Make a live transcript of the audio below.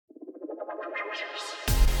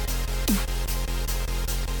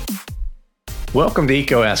Welcome to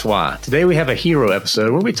EECO Ask Why. Today we have a hero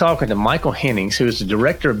episode. We'll be talking to Michael Hennings, who is the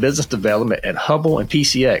Director of Business Development at Hubbell and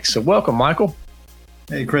PCX. So welcome, Michael.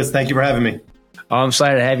 Hey, Chris. Thank you for having me. I'm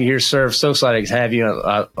excited to have you here, sir. So excited to have you.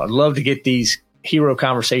 I'd love to get these hero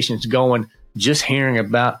conversations going, just hearing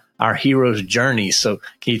about our heroes' journeys. So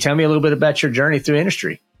can you tell me a little bit about your journey through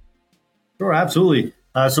industry? Sure, absolutely.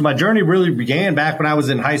 So my journey really began back when I was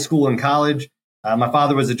in high school and college. My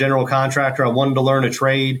father was a general contractor. I wanted to learn a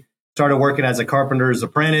trade. Started working as a carpenter's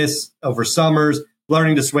apprentice over summers,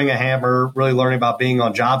 learning to swing a hammer, really learning about being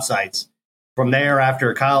on job sites. From there,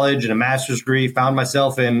 after college and a master's degree, found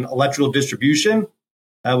myself in electrical distribution,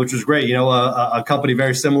 which was great. You know, a company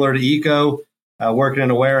very similar to EECO, working in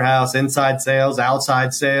a warehouse, inside sales,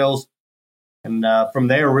 outside sales. And from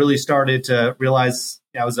there, really started to realize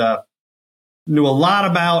I knew a lot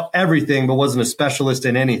about everything, but wasn't a specialist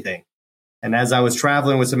in anything. And as I was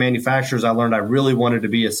traveling with some manufacturers, I learned I really wanted to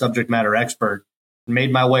be a subject matter expert and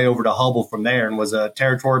made my way over to Hubbell from there and was a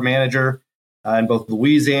territory manager in both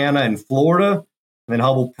Louisiana and Florida. And then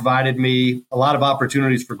Hubbell provided me a lot of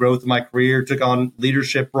opportunities for growth in my career, took on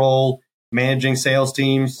leadership role, managing sales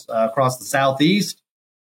teams across the Southeast,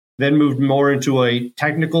 then moved more into a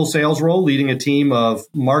technical sales role, leading a team of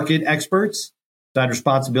market experts. So I had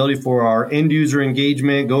responsibility for our end user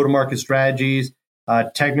engagement, go-to-market strategies,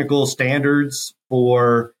 technical standards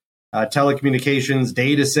for telecommunications,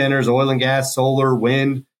 data centers, oil and gas, solar,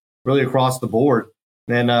 wind, really across the board.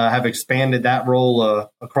 Then have expanded that role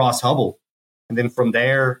across Hubbell. And then from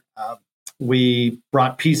there, we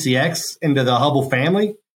brought PCX into the Hubbell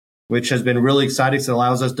family, which has been really exciting. So it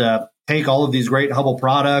allows us to take all of these great Hubbell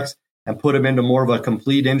products and put them into more of a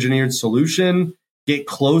complete engineered solution, get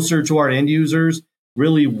closer to our end users,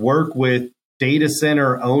 really work with data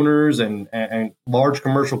center owners and large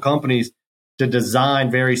commercial companies to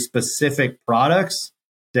design very specific products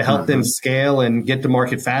to help them scale and get to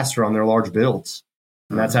market faster on their large builds.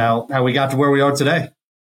 And that's how we got to where we are today.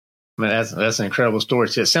 Man, that's an incredible story.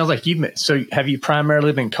 So it sounds like have you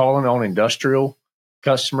primarily been calling on industrial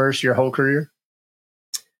customers your whole career?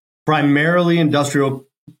 Primarily industrial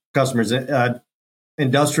customers,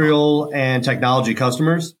 industrial and technology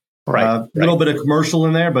customers. Right. A little bit of commercial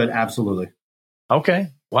in there, but absolutely. Okay.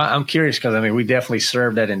 Well, I'm curious because, we definitely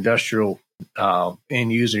serve that industrial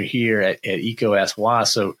end user here at EECO Ask Why.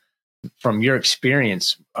 So from your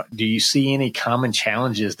experience, do you see any common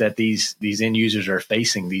challenges that these end users are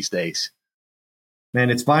facing these days? Man,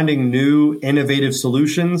 it's finding new innovative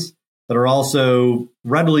solutions that are also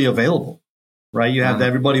readily available, right? You have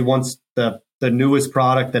everybody wants the newest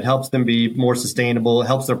product that helps them be more sustainable,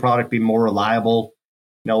 helps their product be more reliable.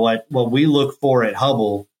 You know what we look for at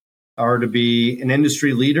Hubbell are to be an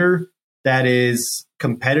industry leader that is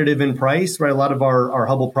competitive in price, right? A lot of our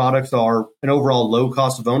Hubbell products are an overall low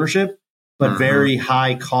cost of ownership, but very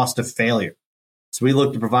high cost of failure. So we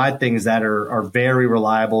look to provide things that are very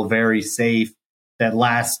reliable, very safe, that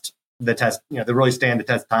last the test, they really stand the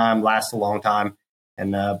test of time, last a long time,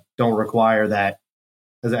 and don't require that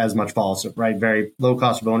as much false, right? Very low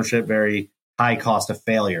cost of ownership, very high cost of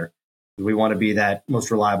failure. We want to be that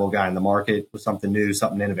most reliable guy in the market with something new,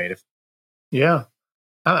 something innovative. Yeah.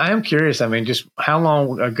 I am curious. Just how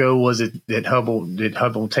long ago was it that Hubbell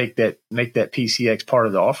make that PCX part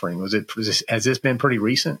of the offering? Has this been pretty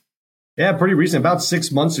recent? Yeah, pretty recent. About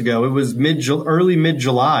 6 months ago. It was early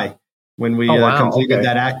mid-July when we completed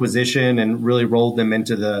that acquisition and really rolled them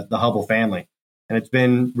into the Hubbell family. And it's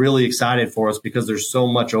been really excited for us because there's so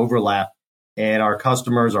much overlap in our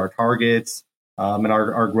customers, our targets, and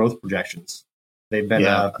our growth projections. They've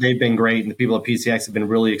been great, and the people at PCX have been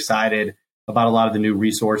really excited about a lot of the new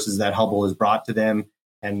resources that Hubbell has brought to them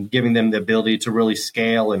and giving them the ability to really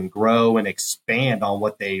scale and grow and expand on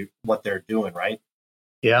what they're doing, right?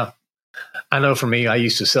 Yeah. I know for me, I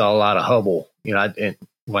used to sell a lot of Hubbell.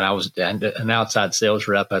 When I was an outside sales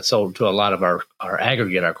rep, I sold to a lot of our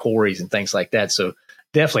aggregate, our quarries and things like that. So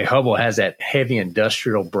definitely Hubbell has that heavy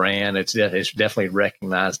industrial brand. It's definitely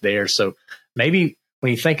recognized there. So maybe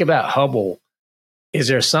when you think about Hubbell, is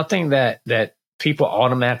there something that people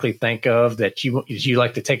automatically think of that you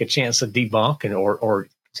like to take a chance to debunk or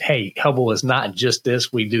hey, Hubbell is not just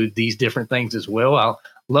this, we do these different things as well? I'll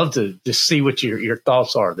love to just see what your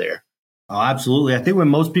thoughts are there. Oh, absolutely. I think when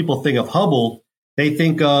most people think of Hubbell, they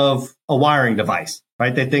think of a wiring device,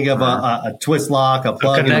 right? They think of a twist lock, a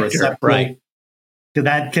plug, and a receptacle. Right. To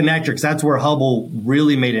that connector, because that's where Hubbell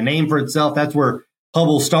really made a name for itself. That's where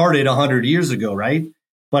Hubbell started 100 years ago, right?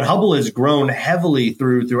 But Hubbell has grown heavily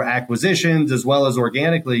through acquisitions as well as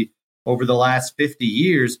organically over the last 50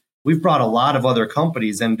 years we've brought a lot of other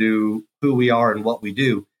companies into who we are and what we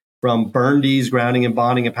do, from Burndy's grounding and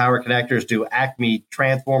bonding and power connectors to Acme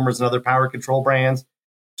transformers and other power control brands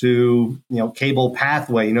to, Cable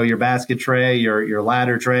Pathway, your basket tray, your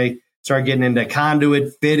ladder tray. Start getting into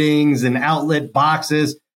conduit fittings and outlet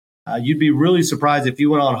boxes. You'd be really surprised if you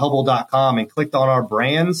went on Hubbell.com and clicked on our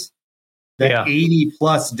brands, the 80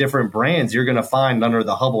 plus different brands you're going to find under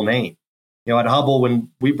the Hubbell name. At Hubbell, when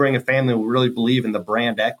we bring a family, we really believe in the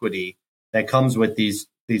brand equity that comes with these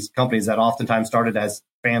companies that oftentimes started as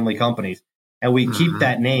family companies. And we keep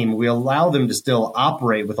that name. We allow them to still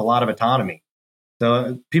operate with a lot of autonomy.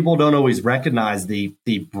 So people don't always recognize the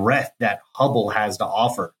breadth that Hubbell has to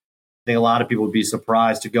offer. I think a lot of people would be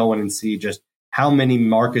surprised to go in and see just how many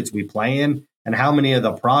markets we play in and how many of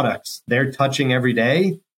the products they're touching every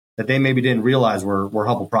day that they maybe didn't realize were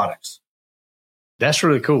Hubbell products. That's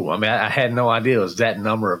really cool. I mean, I had no idea it was that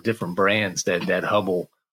number of different brands that Hubbell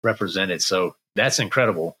represented. So that's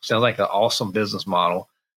incredible. Sounds like an awesome business model.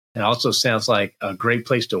 And also sounds like a great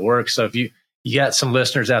place to work. So if you got some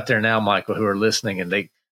listeners out there now, Michael, who are listening and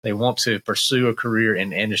they want to pursue a career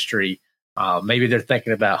in industry, maybe they're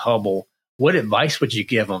thinking about Hubbell. What advice would you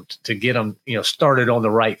give them to get them, started on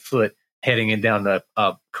the right foot heading in down the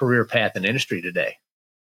career path in industry today?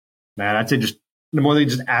 Man, I'd say just the more they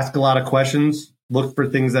just ask a lot of questions, look for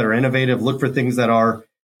things that are innovative, look for things that are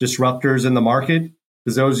disruptors in the market,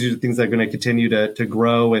 because those are the things that are going to continue to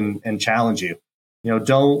grow and challenge you.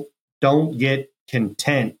 Don't get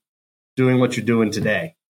content doing what you're doing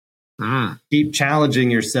today. Keep challenging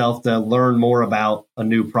yourself to learn more about a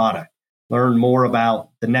new product, learn more about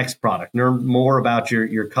the next product, learn more about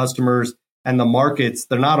your customers and the markets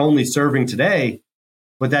they're not only serving today,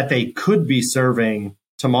 but that they could be serving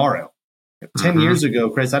tomorrow. 10 years ago,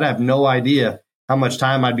 Chris, I'd have no idea how much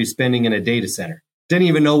time I'd be spending in a data center. Didn't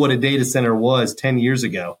even know what a data center was 10 years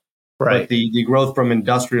ago. Right. But the growth from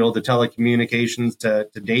industrial to telecommunications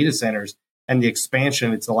to data centers and the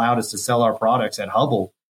expansion it's allowed us to sell our products at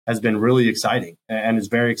Hubbell has been really exciting, and is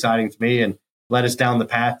very exciting to me, and led us down the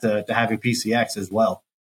path to having PCX as well.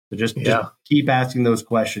 So just keep asking those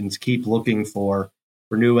questions, keep looking for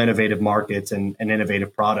new innovative markets and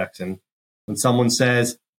innovative products. And when someone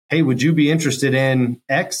says, hey, would you be interested in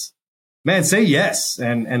X? Man, say yes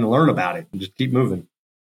and learn about it and just keep moving.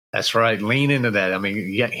 That's right. Lean into that. I mean,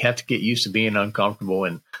 you have to get used to being uncomfortable.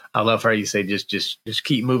 And I love how you say just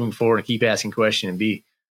keep moving forward and keep asking questions and be,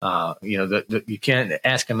 you can't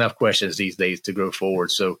ask enough questions these days to go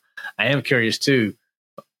forward. So I am curious too,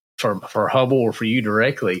 for Hubbell or for you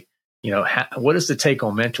directly, what is the take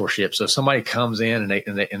on mentorship? So if somebody comes in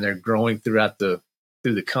and they're growing through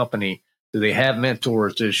the company, do they have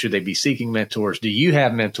mentors? Should they be seeking mentors? Do you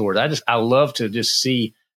have mentors? I love to just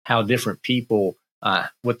see how different people,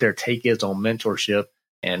 what their take is on mentorship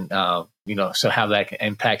and, so how that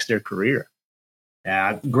impacts their career.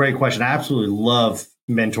 Yeah, great question. I absolutely love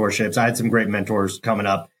mentorships. I had some great mentors coming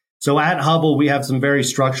up. So at Hubbell, we have some very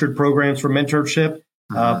structured programs for mentorship,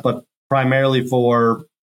 but primarily for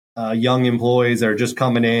young employees that are just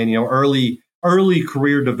coming in, early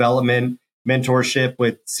career development, mentorship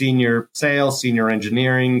with senior sales, senior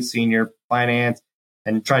engineering, senior finance,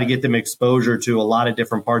 and try to get them exposure to a lot of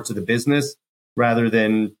different parts of the business rather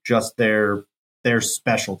than just their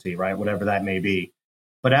specialty, right? Whatever that may be.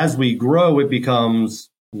 But as we grow, it becomes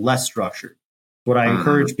less structured. What I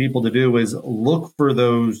encourage people to do is look for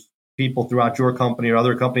those people throughout your company or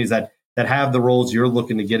other companies that have the roles you're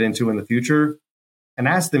looking to get into in the future and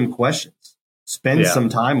ask them questions. Spend some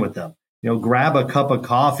time with them. Grab a cup of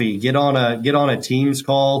coffee, get on a Teams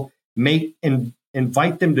call,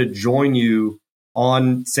 invite them to join you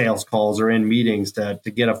on sales calls or in meetings to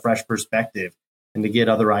get a fresh perspective and to get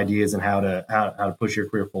other ideas on how to push your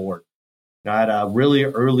career forward. I had really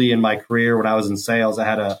early in my career when I was in sales, I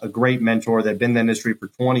had a great mentor that had been in the industry for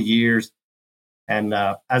 20 years. And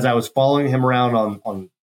as I was following him around on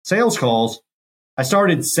sales calls, I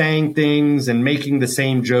started saying things and making the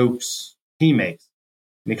same jokes he makes.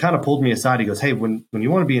 And he kind of pulled me aside. He goes, hey, when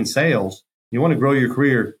you want to be in sales, you want to grow your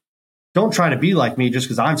career, don't try to be like me just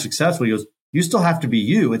because I'm successful. He goes, you still have to be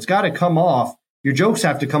you. It's got to come off. Your jokes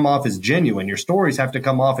have to come off as genuine. Your stories have to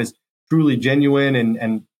come off as truly genuine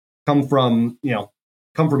and come from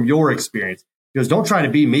your experience. He goes, don't try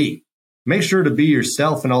to be me. Make sure to be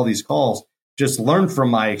yourself in all these calls. Just learn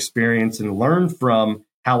from my experience and learn from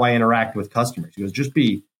how I interact with customers. He goes, just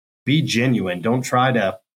be genuine. Don't try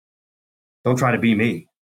to be me.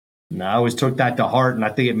 And I always took that to heart, and I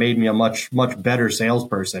think it made me a much, much better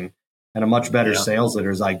salesperson and a much better sales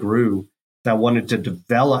leader as I grew. I wanted to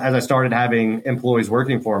develop, as I started having employees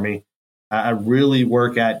working for me, I really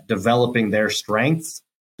work at developing their strengths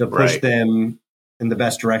to push Right. them in the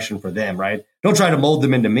best direction for them, right? Don't try to mold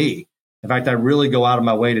them into me. In fact, I really go out of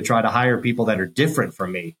my way to try to hire people that are different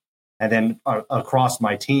from me. And then across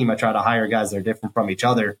my team, I try to hire guys that are different from each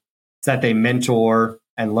other so that they mentor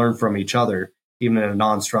and learn from each other, even in a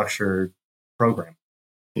non-structured program.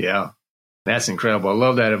 Yeah. That's incredible. I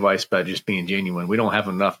love that advice about just being genuine. We don't have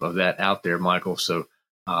enough of that out there, Michael. So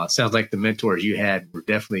it sounds like the mentors you had were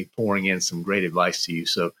definitely pouring in some great advice to you.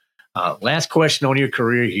 So last question on your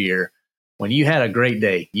career here. When you had a great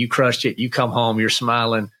day, you crushed it, you come home, you're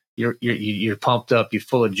smiling, you're pumped up, you're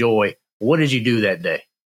full of joy. What did you do that day?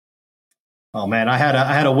 Oh man, I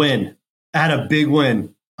had a win. I had a big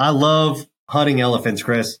win. I love hunting elephants,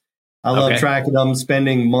 Chris. I love tracking them,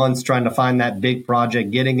 spending months trying to find that big project,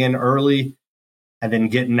 getting in early, and then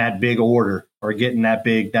getting that big order or getting that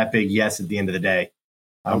big yes at the end of the day.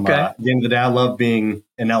 At the end of the day, I love being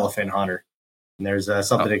an elephant hunter. And there's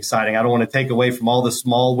something exciting. I don't want to take away from all the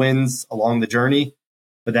small wins along the journey,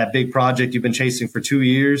 but that big project you've been chasing for 2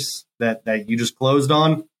 years that you just closed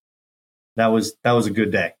on, that was a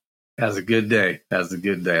good day. That was a good day. That was a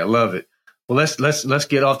good day. I love it. Well, let's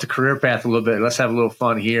get off the career path a little bit. Let's have a little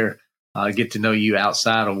fun here. Get to know you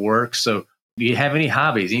outside of work. So do you have any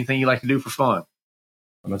hobbies, anything you like to do for fun?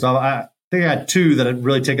 I think I got two that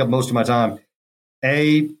really take up most of my time.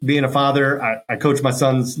 Being a father, I coach my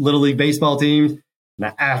son's Little League baseball teams,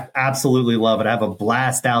 and I absolutely love it. I have a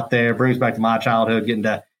blast out there. It brings back to my childhood, getting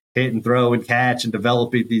to hit and throw and catch and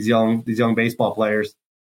develop these young baseball players.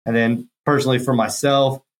 And then personally for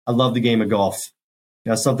myself, I love the game of golf.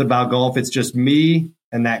 Something about golf, it's just me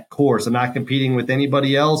and that course. I'm not competing with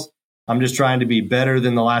anybody else. I'm just trying to be better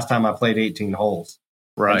than the last time I played 18 holes.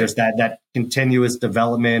 Right. And just that continuous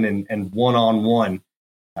development and one-on-one.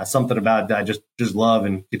 Something about that I just love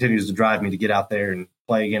and continues to drive me to get out there and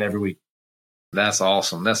play again every week. That's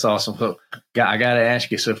awesome. That's awesome. So, I got to ask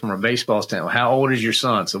you. So, from a baseball standpoint, how old is your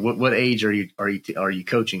son? So, what age are you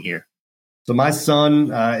coaching here? So, my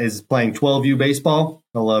son is playing 12U baseball.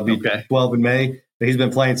 He'll be 12 in May, but he's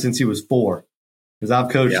been playing since he was 4. Because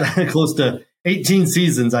I've coached close to 18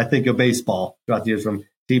 seasons, I think, of baseball throughout the years, from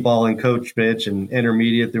T-ball and coach pitch and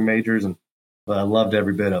intermediate through majors, and I loved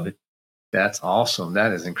every bit of it. That's awesome.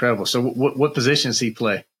 That is incredible. So what position does he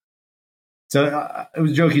play? So it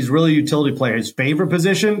was a joke. He's really a utility player. His favorite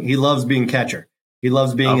position, he loves being catcher. He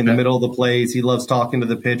loves being in the middle of the plays. He loves talking to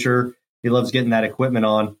the pitcher. He loves getting that equipment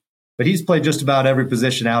on. But he's played just about every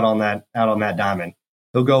position out on that diamond.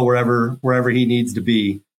 He'll go wherever he needs to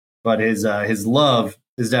be. But his love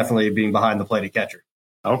is definitely being behind the plate at catcher.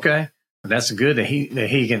 Okay, that's good that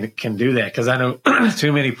he can do that, because I know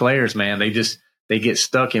too many players, man. They get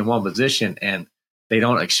stuck in one position and they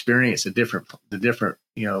don't experience the different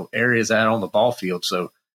areas out on the ball field.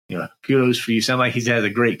 So kudos for you. Sounds like he's had a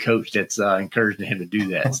great coach that's encouraging him to do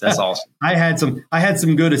that. So that's awesome. I had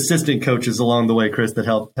some good assistant coaches along the way, Chris, that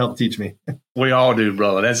helped teach me. We all do,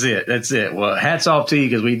 brother. That's it. Well, hats off to you,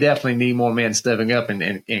 because we definitely need more men stepping up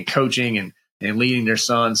and coaching and leading their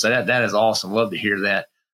sons. So that is awesome. Love to hear that.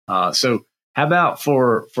 So how about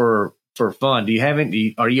for fun? Are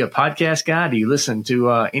you a podcast guy? Do you listen to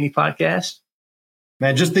any podcasts?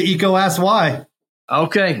 Man, just the Eco Ask Why.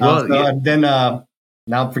 Okay. Well, then now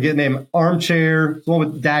I'm forgetting the name. Armchair, the one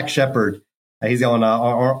with Dak Shepard. He's on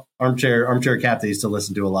Armchair Captain. I used to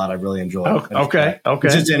listen to a lot. I really enjoy it. Okay.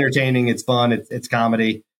 It's just entertaining. It's fun. It's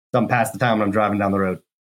comedy. Something past the time when I'm driving down the road.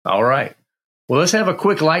 All right. Well, let's have a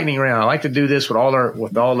quick lightning round. I like to do this with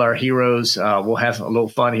all our heroes. We'll have a little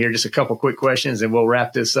fun here. Just a couple quick questions, and we'll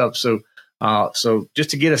wrap this up. So just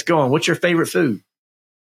to get us going, what's your favorite food?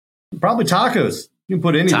 Probably tacos. You can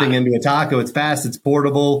put anything into a taco. It's fast. It's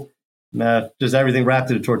portable. Just everything wrapped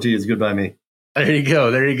in a tortilla is good by me. There you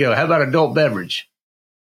go. How about adult beverage?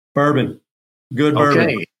 Bourbon. Good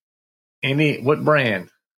bourbon. Okay. What brand?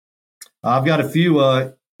 I've got a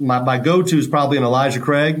few. My go-to is probably an Elijah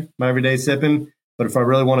Craig, my everyday sipping. But if I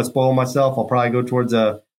really want to spoil myself, I'll probably go towards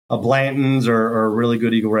a Blanton's or a really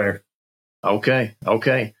good Eagle Rare. Okay.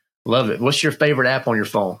 Love it. What's your favorite app on your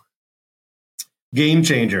phone? Game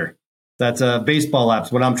Changer. That's a baseball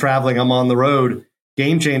apps. When I'm traveling, I'm on the road.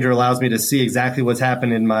 Game Changer allows me to see exactly what's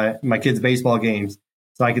happened in my kids' baseball games.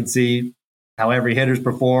 So I can see how every hitter's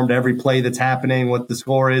performed, every play that's happening, what the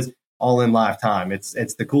score is, all in live time. It's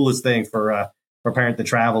the coolest thing for a parent that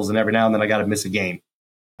travels, and every now and then I got to miss a game.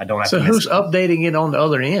 I don't have to miss who's updating it on the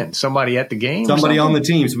other end? Somebody at the game? Somebody on the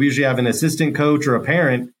team. So we usually have an assistant coach or a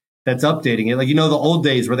parent that's updating it. Like, the old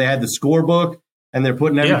days where they had the scorebook and they're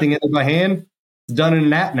putting everything in there by hand. It's done in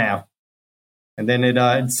an app now. And then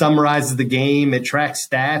it summarizes the game. It tracks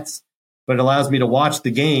stats, but it allows me to watch the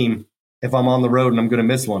game if I'm on the road and I'm going to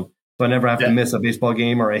miss one. so I never have to miss a baseball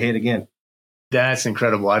game or a hit again. That's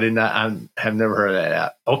incredible. I have never heard of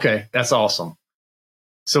that. Okay, that's awesome.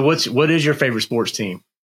 So what is your favorite sports team?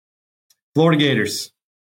 Florida Gators.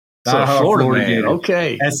 So Florida Gators.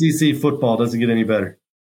 Okay. SEC football doesn't get any better.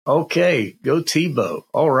 Okay, go Tebow.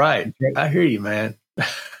 All right, I hear you, man.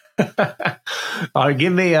 All right,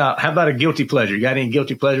 give me how about a guilty pleasure? You got any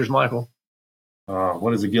guilty pleasures, Michael?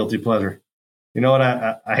 What is a guilty pleasure? You know what?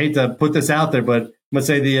 I hate to put this out there, but I'm gonna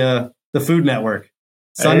say the Food Network.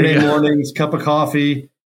 Sunday mornings, cup of coffee.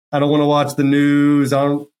 I don't want to watch the news. I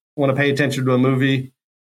don't want to pay attention to a movie.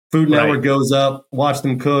 Food Network goes up, watch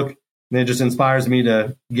them cook, and it just inspires me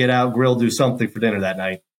to get out, grill, do something for dinner that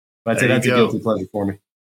night. But I'd say that's a guilty pleasure for me.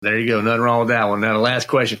 There you go. Nothing wrong with that one. Now, the last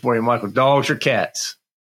question for you, Michael. Dogs or cats?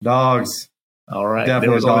 Dogs. All right.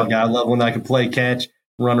 Definitely a dog guy. I love when I can play catch,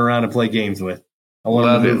 run around and play games with.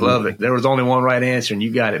 Love it. There was only one right answer, and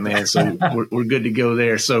you got it, man. So we're good to go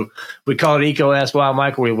there. So we call it EECO Ask Why,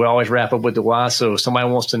 Michael. We always wrap up with the why. So if somebody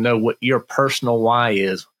wants to know what your personal why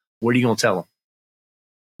is, what are you going to tell them?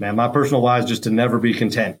 Man, my personal why is just to never be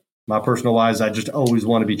content. My personal why is I just always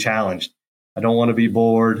want to be challenged. I don't want to be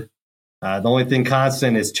bored. The only thing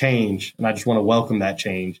constant is change, and I just want to welcome that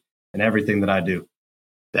change in everything that I do.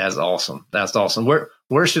 That's awesome. That's awesome.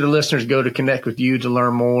 Where should the listeners go to connect with you to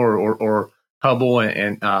learn more or Hubble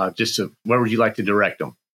and where would you like to direct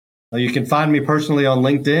them? You can find me personally on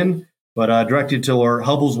LinkedIn, but direct you to our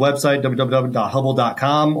Hubble's website,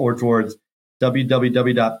 www.hubble.com, or towards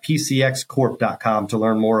www.pcxcorp.com to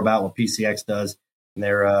learn more about what PCX does and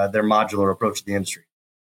their modular approach to the industry.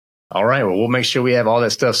 All right. Well, we'll make sure we have all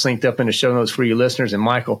that stuff synced up in the show notes for you listeners. And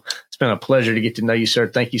Michael, it's been a pleasure to get to know you, sir.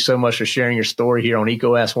 Thank you so much for sharing your story here on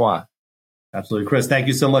EECO Ask Why. Absolutely. Chris, thank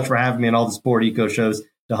you so much for having me on all the Sport Eco shows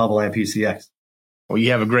to Hubble and PCX. Well,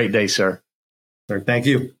 you have a great day, sir. Sir, thank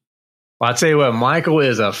you. Well, I'll tell you what, Michael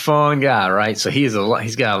is a fun guy, right? So he's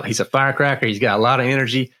a firecracker. He's got a lot of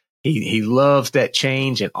energy. He loves that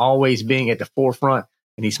change and always being at the forefront,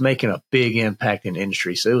 and he's making a big impact in the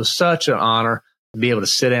industry. So it was such an honor to be able to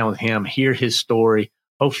sit down with him, hear his story.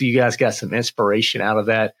 Hopefully you guys got some inspiration out of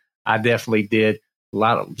that. I definitely did. A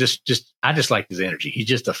lot of I just like his energy. He's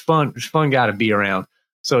just a fun guy to be around.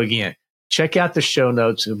 So again, check out the show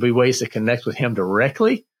notes. There'll be ways to connect with him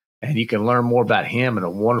directly, and you can learn more about him and the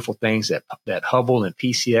wonderful things that Hubble and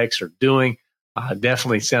PCX are doing.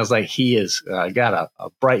 Definitely sounds like he has got a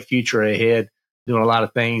bright future ahead, doing a lot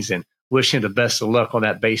of things, and wish him the best of luck on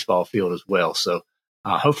that baseball field as well. So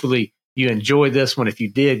hopefully you enjoyed this one. If you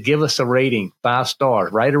did, give us a rating, 5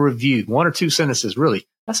 stars, write a review, 1 or 2 sentences, really.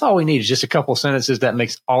 That's all we need is just a couple of sentences. That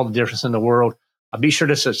makes all the difference in the world. Be sure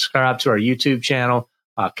to subscribe to our YouTube channel,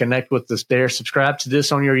 connect with us there, subscribe to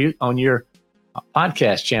this on your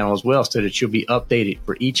podcast channel as well, so that you'll be updated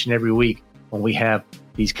for each and every week when we have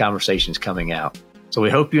these conversations coming out. So we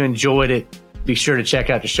hope you enjoyed it. Be sure to check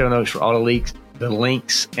out the show notes for all the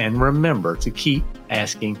links, and remember to keep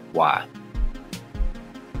asking why.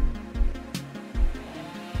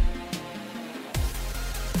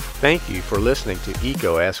 Thank you for listening to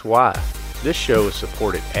EECO Ask Why. This show is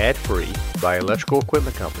supported ad-free by Electrical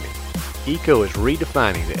Equipment Company. EECO is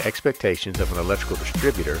redefining the expectations of an electrical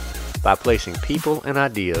distributor by placing people and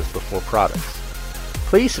ideas before products.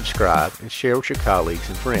 Please subscribe and share with your colleagues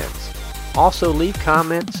and friends. Also, leave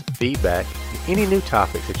comments, feedback, and any new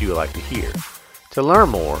topics that you would like to hear. To learn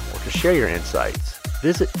more or to share your insights,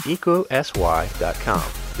 visit EECOSY.com.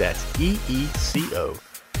 That's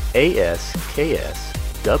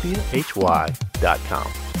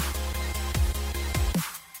EECOASKSWHY.com.